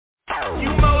You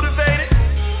motivated?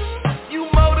 You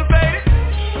motivated?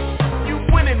 You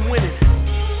winning.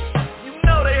 You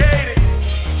know they hate it.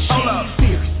 Hold up.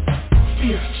 Fierce.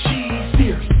 She's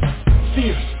fierce.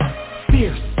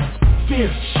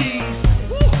 She's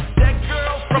that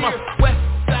girl from a west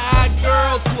side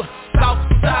girl to a south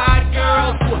side girl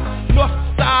to a north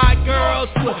side girl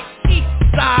to a east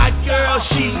side girl.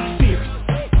 She's fierce.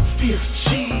 She's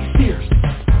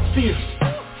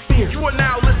fierce. You are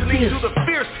now listening to the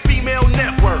Fierce Female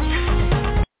Network.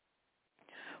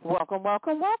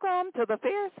 Welcome to the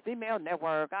Fierce Female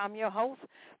Network. I'm your host,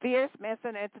 Fierce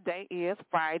Manson, and today is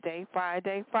Friday,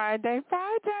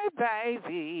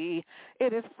 baby.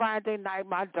 It is Friday night,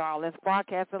 my darlings,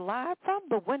 broadcasting live from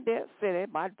the Windy City,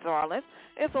 my darlings.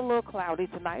 It's a little cloudy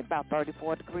tonight, about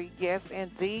 34 degrees. Yes,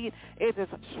 indeed. It is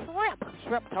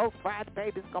shrimp toast fried,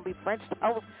 baby. It's going to be French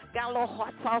toast. Got a little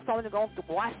hot sauce on it. Going to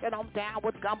wash it on down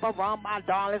with gumbo rum, my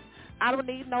darlings. I don't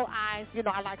need no ice. You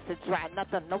know, I like to dry.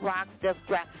 Nothing, no rocks, just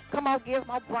dry. Come on, bring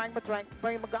my drink,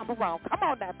 bring my gumbo rum. Come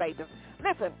on now, babies.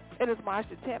 Listen, it is March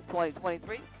the 10th,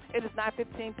 2023. It is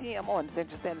 9:15 p.m. on the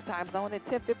Central Standard Time Zone and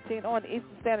 10:15 on the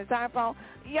Eastern Standard Time Zone.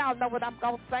 Y'all know what I'm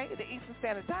going to say. The Eastern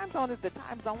Standard Time Zone is the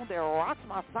time zone that rocks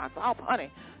my socks off,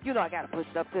 honey. You know I got to push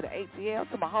it up to the ATL,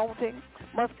 to my home team.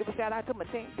 Must give a shout-out to my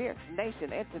team, Fierce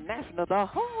Nation International, the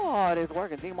hardest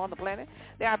working team on the planet.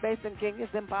 They are based in Kenya,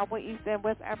 Zimbabwe, East and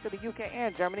West Africa, the UK,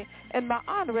 and Germany. And my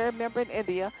honorary member in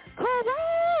India,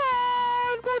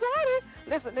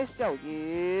 Listen, this show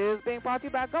is being brought to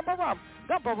you by Gumbo Rum,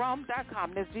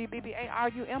 GumboRum.com. That's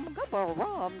GBBARUM,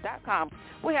 GumboRum.com.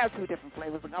 We have two different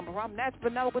flavors of Gumbo Rum, natural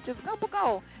vanilla, which is Gumbo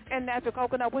Gold, and natural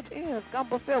coconut, which is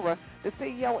Gumbo Silver. The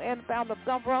CEO and founder of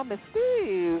Gumbo Rum is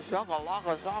Steve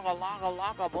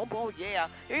Shaka-laka, boom, boom, yeah.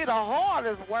 He's the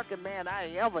hardest working man I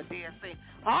ever did see.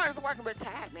 Hardest working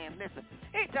retired man. Listen,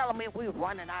 he telling me we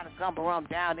running out of Gumbo Rum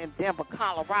down in Denver,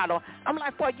 Colorado. I'm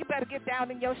like, boy, you better get down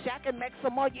in your shack and make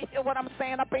some more. You hear what I'm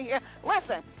saying up in here?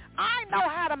 Listen, I know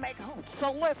how to make hoops.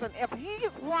 So listen, if he's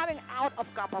running out of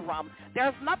Gumbo Rum,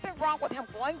 there's nothing wrong with him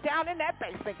going down in that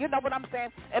basement, you know what I'm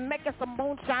saying, and making some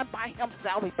moonshine by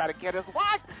himself. He better get his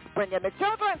wife, bring in the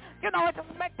children, you know, and just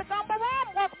make the Gumbo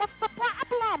Rum. What's the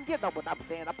problem? You know what I'm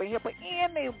saying up in here. But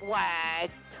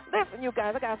anyway, listen, you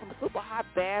guys, I got some super hot,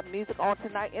 bad music on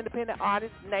tonight. Independent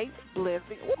artist Nate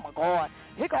Blizzy. Oh, my God.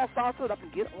 He going to start it up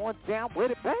and get on down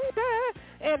with it, baby.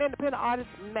 And independent artist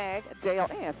Mag Dalé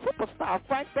and superstar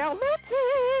Frank Bellucci.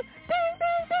 Ding,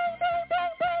 ding, ding, ding,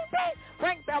 ding, ding, ding.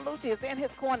 Frank Bellucci is in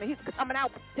his corner. He's coming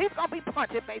out. He's going to be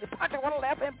punching, baby. Punching with the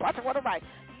left and punching with the right.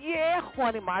 Yeah,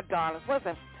 honey, my darlings.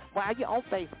 Listen, while you're on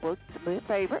Facebook, do me a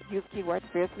favor. Use keyword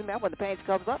Fierce Female when the page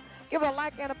comes up. Give it a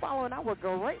like and a follow, and I would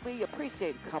greatly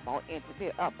appreciate it. Come on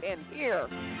up in here.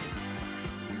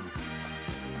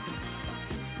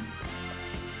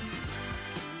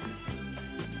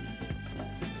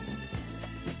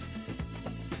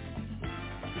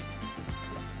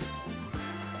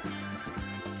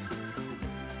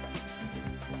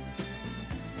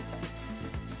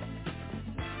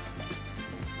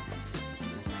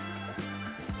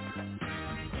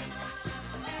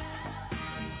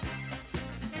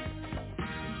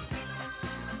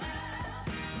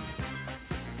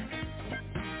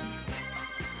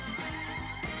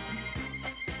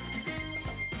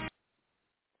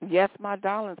 Yes, my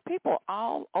darlings, people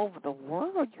all over the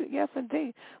world. Yes,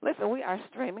 indeed. Listen, we are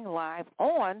streaming live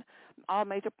on all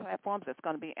major platforms. It's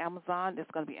going to be Amazon. It's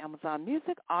going to be Amazon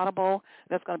Music, Audible.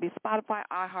 There's going to be Spotify,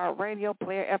 iHeartRadio,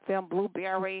 Player FM,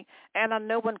 Blueberry, and a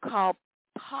new one called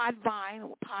Podvine,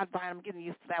 I'm getting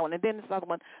used to that one. And then this other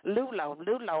one,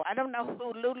 Lulo. I don't know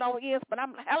who Lulo is, but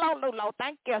hello, Lulo.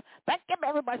 Thank you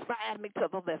very much for adding me to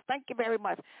the list. Thank you very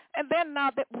much. And then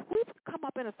we've come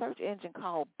up in a search engine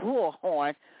called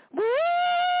Bullhorn. Woo!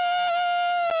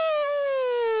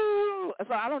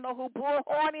 So I don't know who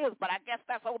Bullhorn is, but I guess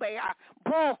that's who they are,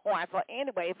 Bullhorn. So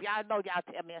anyway, if y'all know, y'all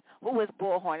tell me who is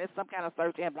Bullhorn. It's some kind of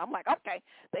search engine. I'm like, okay.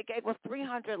 They gave us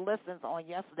 300 listens on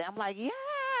yesterday. I'm like, yay!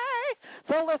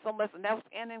 So listen. That's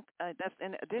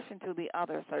in addition to the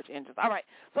other search engines. All right.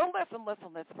 So listen.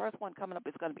 First one coming up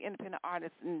is going to be independent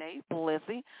artist Nate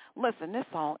Blizzy. Listen, this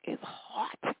song is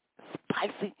hot,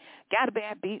 spicy, got a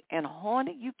bad beat, and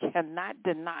horny. You cannot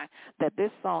deny that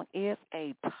this song is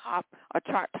a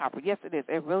chart topper. Yes, it is.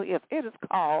 It really is. It is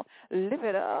called Live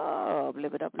It Up.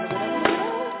 Live It Up, Live It Up, Live It Up.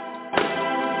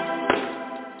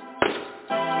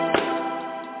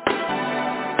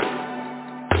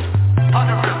 On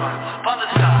the river, on the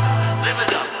sky, live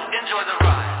it up, enjoy the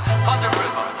ride. On the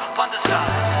river, on the sky,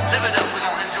 live it up, we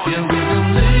gon' enjoy the ride. Yeah, we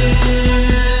gon'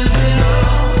 live it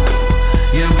up.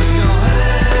 Yeah, we gon'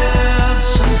 have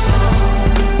some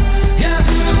fun. Yeah,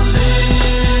 we gon' live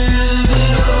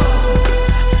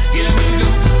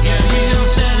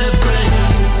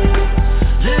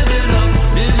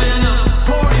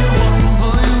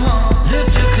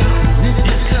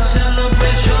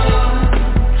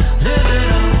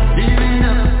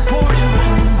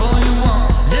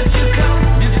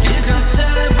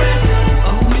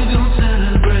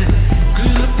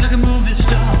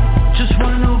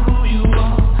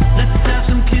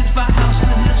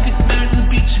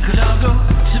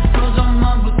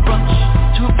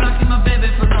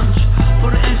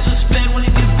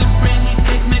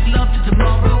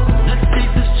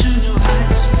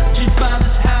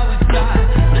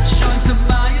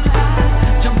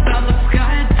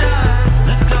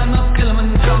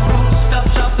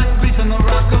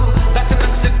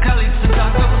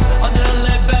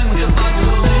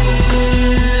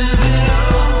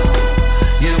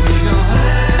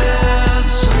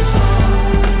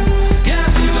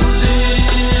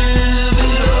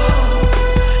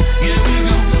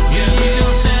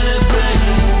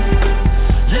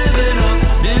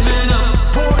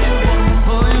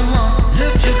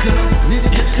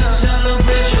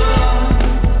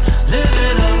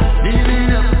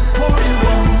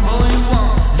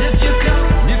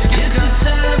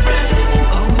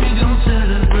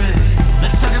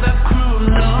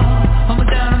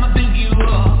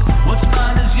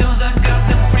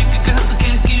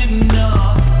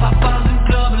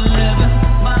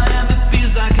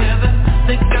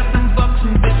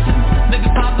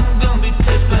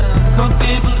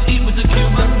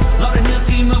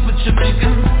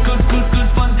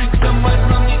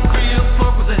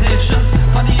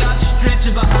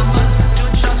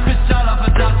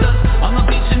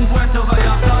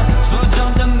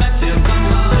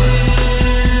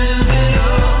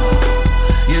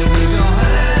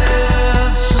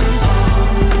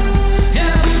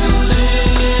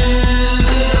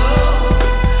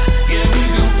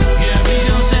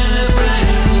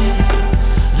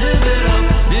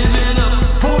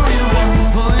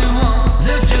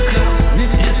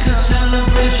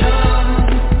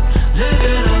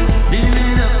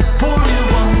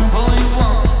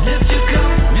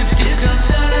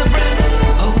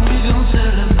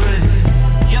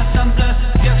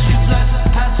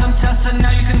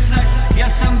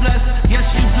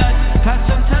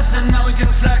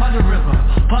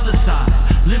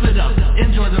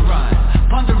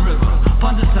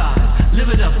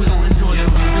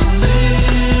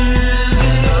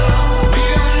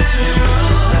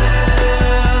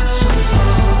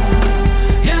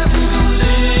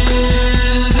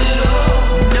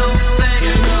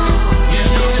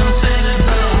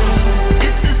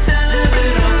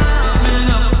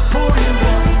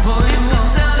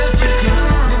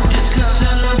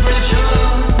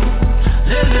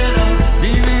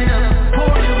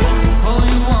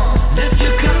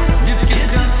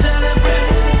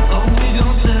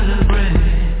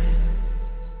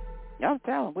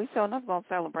sure enough going to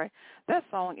celebrate. That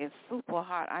song is super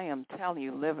hot. I am telling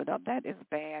you, live it up. That is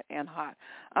bad and hot.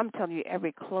 I'm telling you,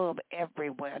 every club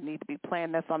everywhere need to be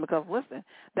playing that song because, listen,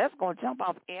 that's going to jump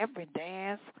off every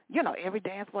dance, every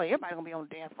dance floor. Everybody going to be on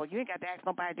the dance floor. You ain't got to ask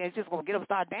nobody to dance. You're just going to get up and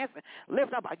start dancing. Live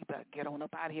it up. You better get on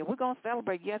up out of here. We're going to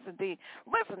celebrate, yes, indeed.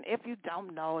 Listen, if you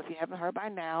don't know, if you haven't heard by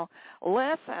now,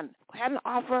 listen, had an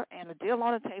offer and a deal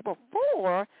on the table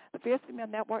for the Fierce Female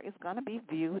Network is going to be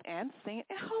viewed and seen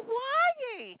in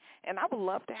Hawaii. And I would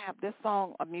love to have this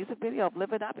song, a music video of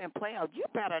Live It Up and play out. You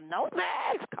better know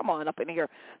that. Come on up in here.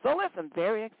 So listen,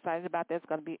 very excited about this. It's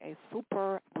going to be a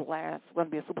super blast. It's going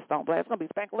to be a super stone blast. It's going to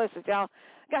be spankalicious, y'all.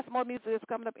 Got some more music that's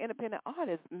coming up. Independent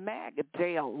artist, Mag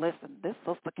Dalé. Listen, this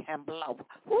sister can blow.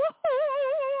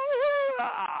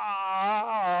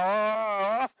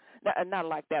 Not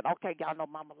like that. Okay, y'all know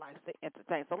Mama likes to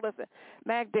entertain. So listen,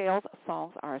 Mag Dalé's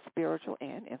songs are spiritual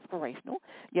and inspirational,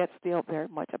 yet still very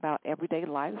much about everyday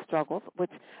life struggles,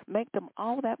 which make them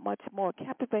all that much more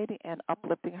captivating and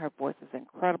uplifting. Her voice is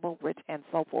incredible, rich, and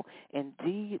soulful.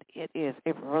 Indeed, it is.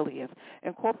 It really is.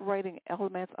 Incorporating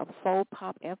elements of soul,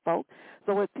 pop, and folk.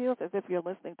 So it feels as if you're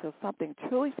listening to something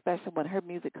truly special when her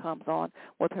music comes on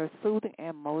with her soothing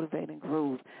and motivating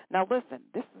grooves. Now listen,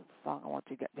 this is the song I want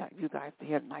you guys to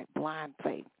hear tonight. Blind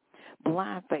Faith.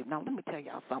 Blind Faith. Now, let me tell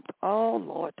y'all something. Oh,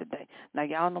 Lord, today. Now,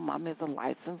 y'all know Mama is a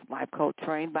licensed life coach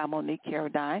trained by Monique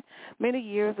Carradine many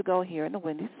years ago here in the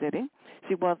Windy City.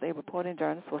 She was a reporting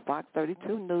journalist for Fox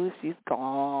 32 News. She's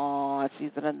gone.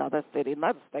 She's in another city,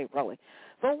 another state, really.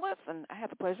 So, listen, I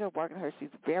had the pleasure of working with her. She's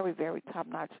very, very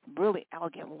top-notch, really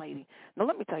elegant lady. Now,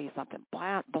 let me tell you something.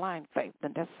 Blind Faith.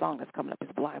 Then that song that's coming up is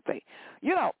Blind Faith.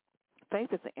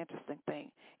 Faith is an interesting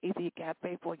thing. Either you got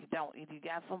faith or you don't. Either you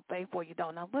got some faith or you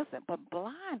don't. Now, listen, but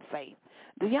blind faith,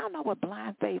 do y'all know what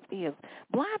blind faith is?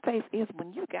 Blind faith is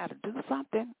when you got to do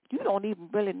something, you don't even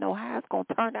really know how it's going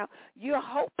to turn out. You're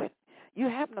hoping. You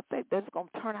having a faith that it's going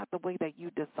to turn out the way that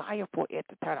you desire for it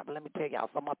to turn out. But let me tell y'all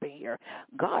something up in here.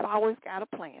 God always got a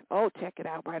plan. Oh, check it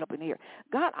out right up in here.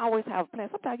 God always has a plan.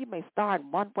 Sometimes you may start in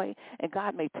one way, and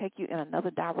God may take you in another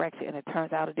direction, and it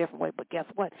turns out a different way. But guess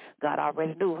what? God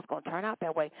already knew it was going to turn out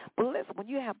that way. But listen, when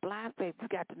you have blind faith, you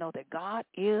got to know that God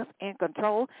is in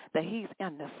control, that he's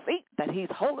in the seat, that he's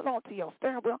holding on to your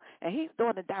steering wheel, and he's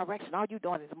doing the direction. All you're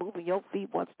doing is moving your feet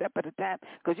one step at a time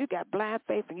because you got blind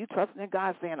faith, and you trusting in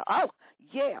God saying, oh,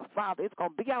 yeah, Father, it's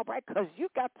going to be all right because you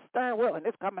got the steering wheel and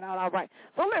it's coming out all right.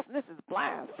 So listen, this is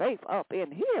Blind Faith up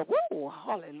in here. Woo,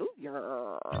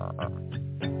 hallelujah.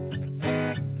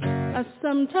 I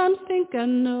sometimes think I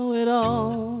know it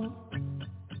all.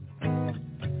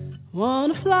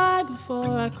 Wanna fly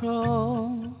before I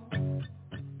crawl.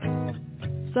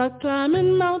 Start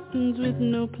climbing mountains with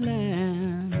no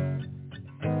plan.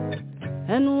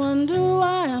 And wonder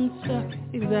why I'm stuck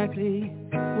exactly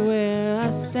where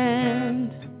I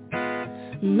stand.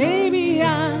 Maybe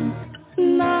I'm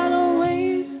not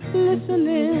always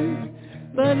listening,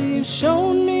 but you've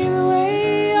shown me the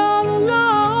way all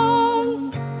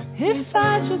along. If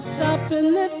I just stop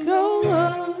and let go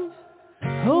of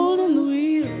holding the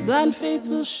wheel, blind faith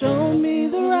will show me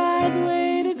the right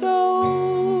way to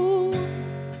go.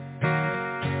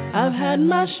 I've had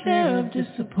my share of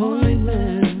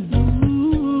disappointment.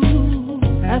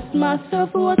 Ask myself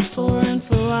what's for and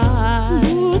for why.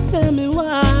 Ooh, tell me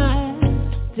why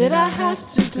did I have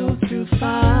to go through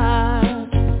fire?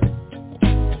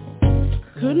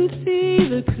 Couldn't see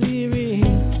the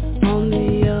clearing on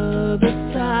the other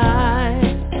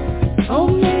side. Oh,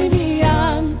 maybe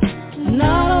I'm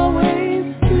not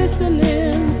always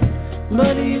listening,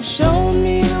 but you've shown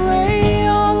me the way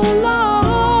all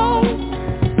along.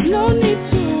 No need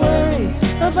to worry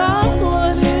about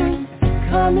what is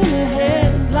coming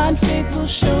ahead. Blind faith will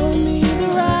show me the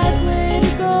right way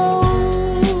to go.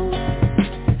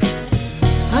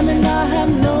 I may not have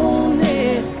known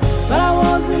it, but I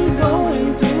wasn't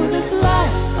going through this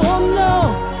life, oh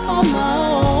no, on my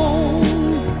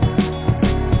own.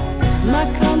 My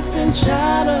constant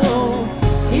shadow,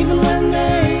 even when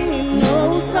there ain't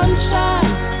no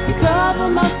sunshine, you cover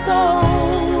my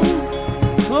soul.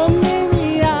 Oh,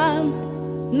 maybe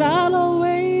I'm not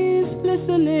always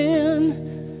listening,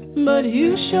 but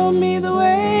you show me the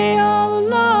way all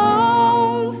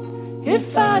along.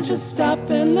 If I just stop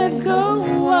and let go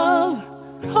of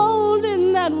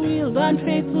holding that wheel, blind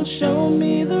faith will show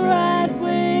me the right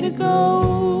way to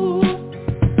go.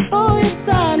 Oh, yes,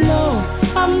 I know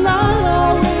I'm not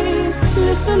always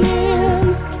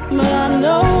listening, but I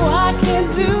know I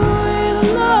can't do it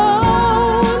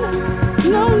alone.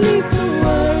 No need to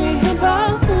worry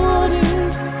about what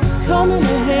is coming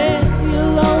ahead.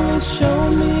 You'll always show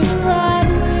me the right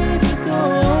way to go.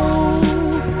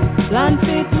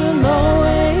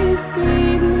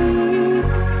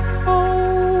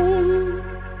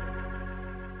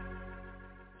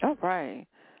 right.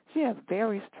 She has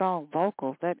very strong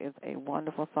vocals. That is a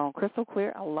wonderful song. Crystal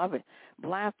clear. I love it.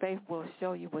 Blind Faith will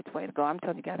show you which way to go. I'm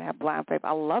telling you, you got to have Blind Faith.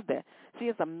 I love that. She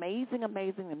is amazing,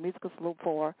 amazing. The musical salute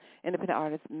for independent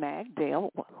artist Mag Dalé.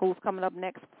 Who's coming up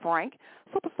next? Frank.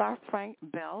 Superstar Frank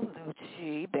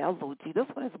Bellucci. Bellucci. This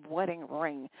one is Wedding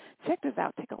Ring. Check this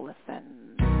out. Take a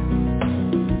listen.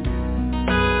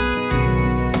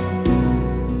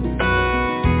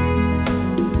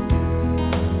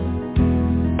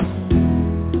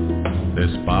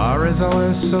 This bar is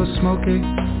always so smoky,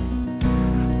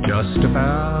 just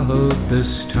about this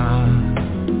time.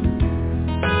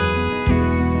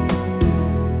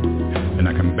 And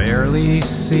I can barely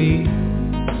see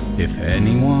if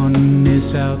anyone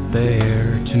is out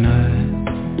there tonight.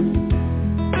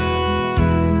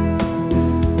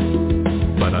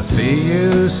 But I see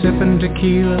you sipping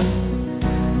tequila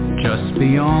just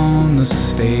beyond the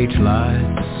stage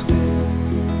lights.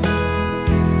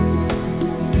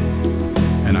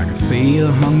 And I can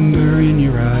feel hunger in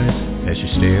your eyes as you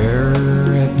stare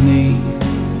at me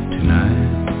tonight.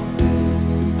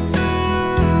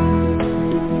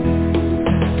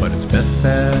 But it's best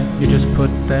that you just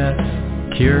put that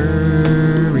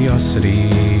curiosity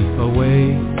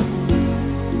away,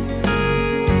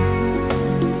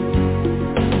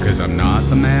 'cause I'm not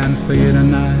the man for you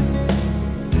tonight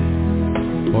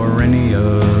or any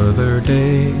other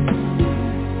day.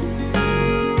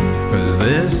 'Cause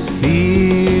this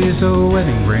is a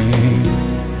wedding ring,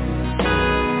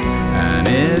 and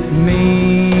it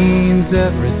means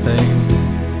everything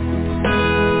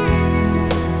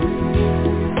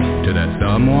to that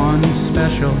someone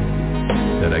special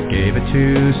that I gave it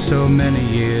to so many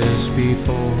years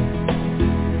before.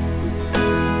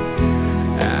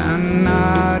 And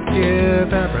I'd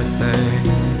give everything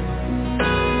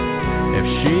if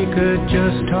she could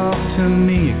just talk to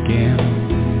me again.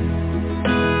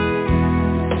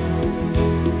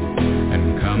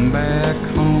 Come back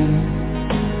home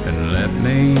and let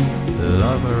me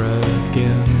love her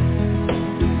again.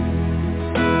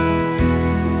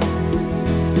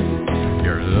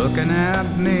 You're looking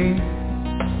at me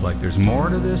like there's more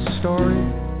to this story,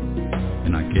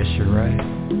 and I guess you're right.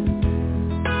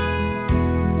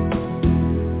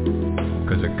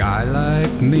 'Cause a guy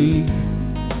like me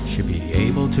should be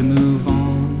able to move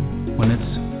on when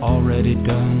it's already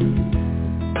done.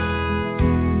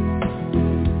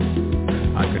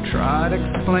 I could try to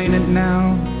explain it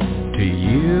now to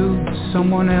you,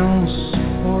 someone else,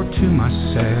 or to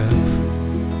myself.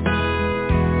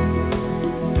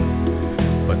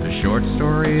 But the short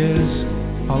story is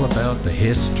all about the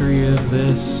history of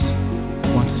this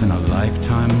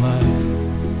once-in-a-lifetime love.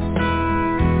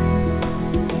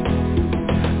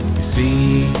 You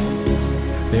see,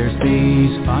 there's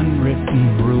these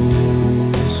unwritten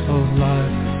rules of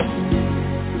life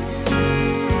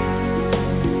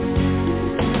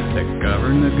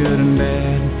govern the good and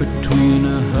bad between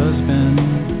a husband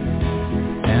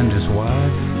and his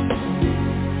wife.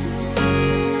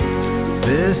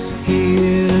 This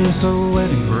is a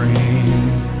wedding ring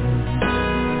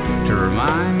to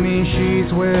remind me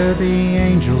she's where the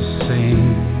angels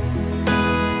sing.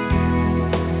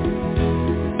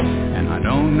 And I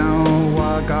don't know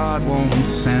why God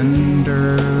won't send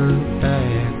her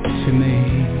back to me.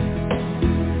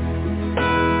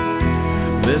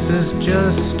 This is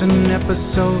just an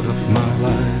episode of my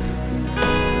life,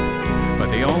 but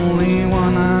the only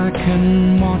one I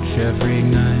can watch every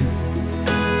night.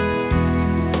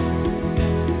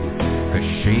 'Cause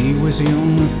she was the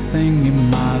only thing in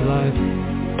my life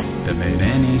that made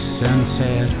any sense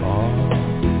at all.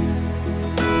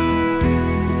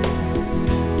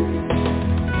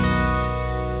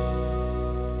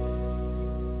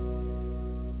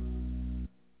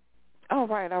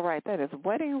 All right. That is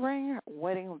Wedding Ring,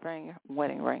 Wedding Ring,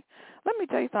 Wedding Ring. Let me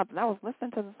tell you something. I was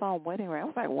listening to the song Wedding Ring. I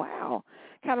was like, wow.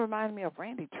 Kind of reminded me of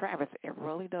Randy Travis. It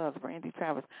really does, Randy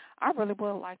Travis. I really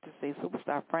would like to see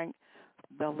superstar Frank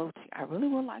Bellucci. I really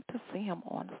would like to see him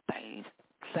on the stage,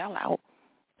 sell out,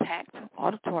 packed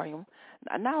auditorium.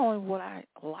 Not only would I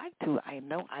like to, I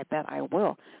know I bet I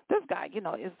will. This guy,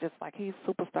 is just like he's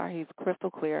superstar. He's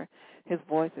crystal clear. His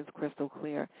voice is crystal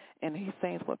clear, and he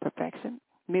sings with perfection.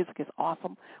 Music is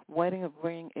awesome. Wedding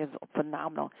Ring is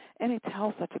phenomenal, and he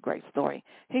tells such a great story.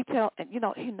 He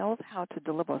knows how to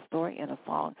deliver a story in a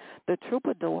song. The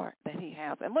troubadour that he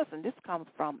has, and listen, this comes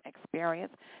from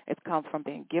experience. It comes from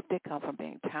being gifted, comes from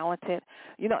being talented.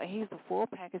 He's the full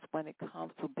package when it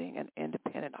comes to being an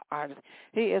independent artist.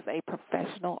 He is a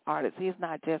professional artist. He is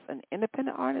not just an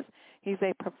independent artist. He's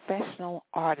a professional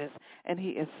artist, and he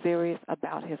is serious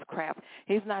about his craft.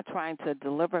 He's not trying to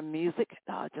deliver music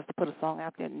just to put a song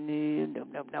out there.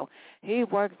 No. He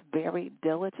works very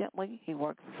diligently. He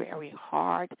works very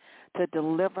hard to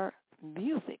deliver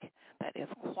music that is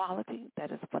quality,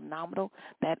 that is phenomenal,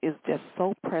 that is just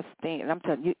so pristine. And I'm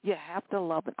telling you, you have to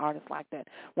love an artist like that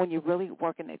when you're really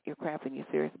working at your craft and you're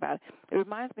serious about it. It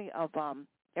reminds me of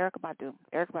Erykah Badu.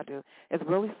 Erykah Badu is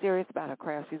really serious about her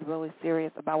craft. She's really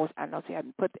serious about what I know she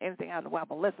hadn't put anything out in a while.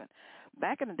 But listen,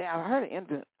 back in the day, I heard an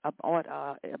interview on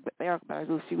Erykah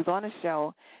Badu. She was on a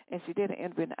show, and she did an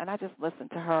interview, and I just listened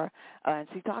to her, and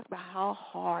she talked about how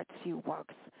hard she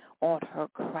works on her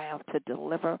craft to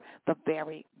deliver the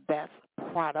very best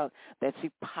product that she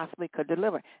possibly could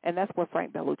deliver. And that's what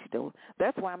Frank Bellucci do.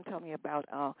 That's why I'm telling you about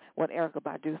what Erykah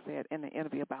Badu said in the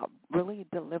interview about really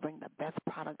delivering the best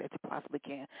product that you possibly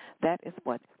can. That is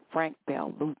what Frank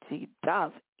Bellucci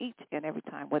does each and every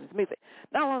time with his music.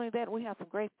 Not only that, we have some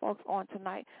great folks on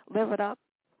tonight. Live It Up.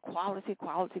 Quality,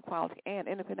 and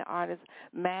independent artist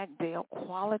Mag Dalé,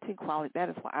 quality. That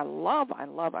is what I love.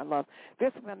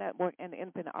 Visible Network and the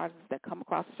independent artists that come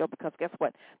across the show, because guess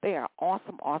what? They are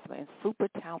awesome, and super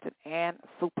talented and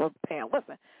super pale.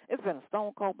 Listen, it's been a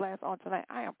stone cold blast on tonight.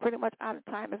 I am pretty much out of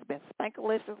time. It's been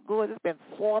spankalicious good. It's been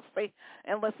saucy.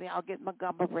 And listen, y'all get my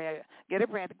gumbo ready. Get it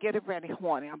ready,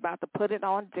 horny. I'm about to put it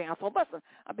on down. So listen,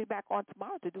 I'll be back on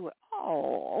tomorrow to do it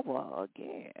all over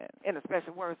again. In the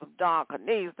special words of Don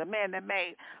Cornelius, the man that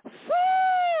made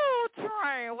Soul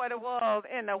Train what it was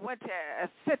in the winter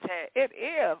city. It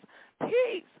is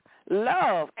peace,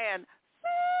 love, and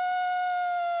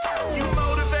you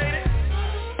motivate